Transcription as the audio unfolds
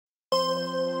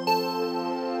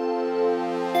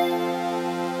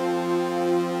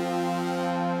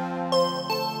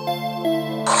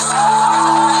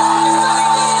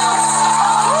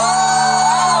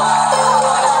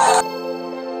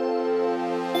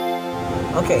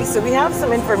Okay, so we have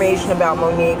some information about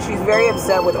Monique. She's very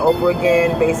upset with Oprah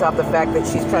again based off the fact that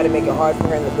she's trying to make it hard for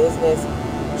her in the business.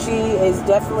 She is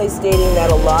definitely stating that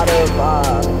a lot of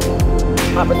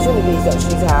opportunities that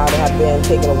she's had have been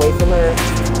taken away from her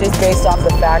just based off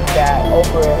the fact that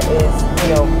Oprah is,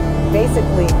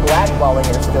 basically blackballing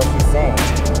her still, she's saying.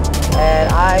 And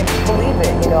I believe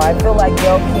it. I feel like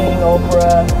Gayle King,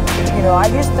 Oprah, I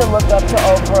used to look up to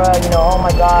Oprah, oh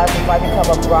my gosh, if I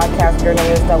become a broadcast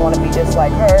journalist, I want to be just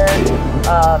like her.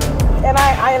 And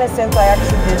I, in a sense, I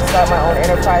actually did start my own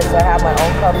enterprise. So I have my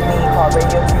own company called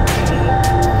Radio 2 TV.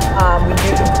 We do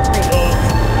create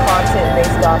content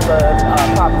based off of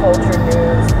pop culture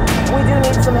news. We do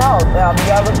need some help. We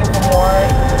are looking for more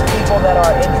people that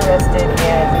are interested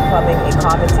in becoming a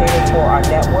commentator for our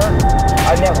network.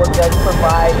 Our network does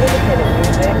provide independent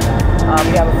music.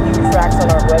 We have a few tracks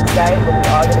on our website, but we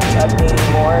are going to be updating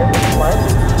more this month.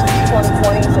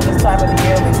 2020, so this time of the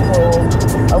year, we pull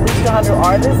at least 100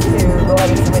 artists to go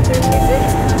ahead and submit their music.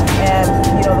 And,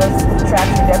 those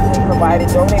tracks are definitely provided,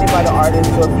 donated by the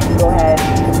artists. So if you can go ahead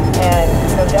and,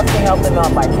 definitely help them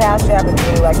out by Cash App if you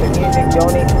really like their music,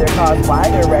 donate to their cause, buy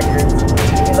their records.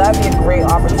 That would be a great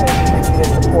opportunity for you to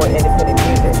support independent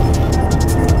music.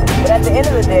 But at the end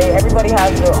of the day, everybody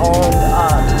has their own,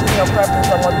 preference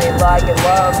on what they like and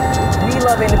love. We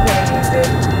love independent music.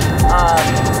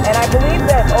 And I believe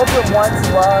that Oprah once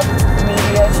loved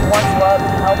media. She once loved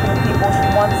helping people. She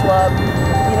once loved,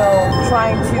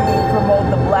 trying to promote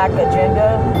the black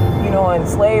agenda, and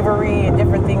slavery and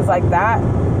different things like that.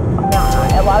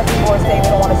 Now, a lot of people are saying we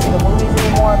don't want to see the movies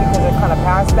anymore because they're kind of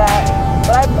past that.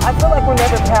 But I feel like we're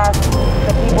never past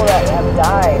the people that have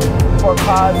died for a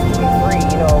cause to be free.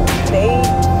 They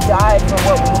died for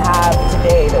what we have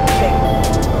today that we take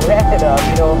granted of.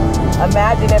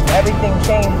 Imagine if everything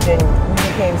changed and we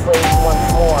became slaves once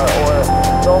more, or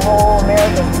the whole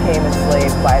America became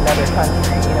enslaved by another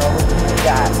country.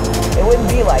 It wouldn't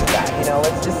be like that.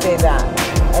 Let's just say that.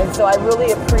 And so I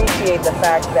really appreciate the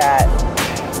fact that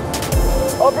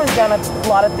Oprah's done a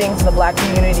lot of things in the black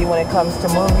community when it comes to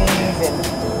movies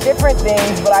and different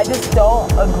things, but I just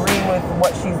don't agree with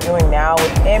what she's doing now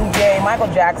with MJ,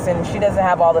 Michael Jackson. She doesn't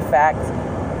have all the facts.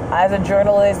 As a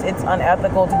journalist, it's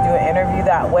unethical to do an interview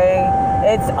that way.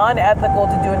 It's unethical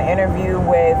to do an interview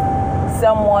with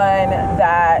someone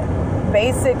that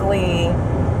basically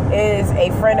is a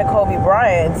friend of Kobe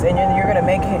Bryant's, and you're going to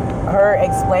make her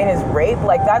explain his rape.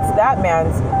 Like, that's that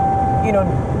man's,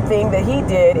 thing that he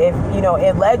did, if,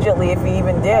 allegedly, if he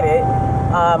even did it.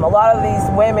 A lot of these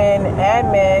women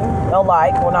and men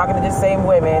alike, we're not going to just say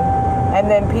women, and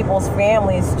then people's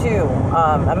families too.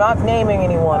 I'm not naming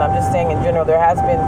anyone, I'm just saying in general, there has been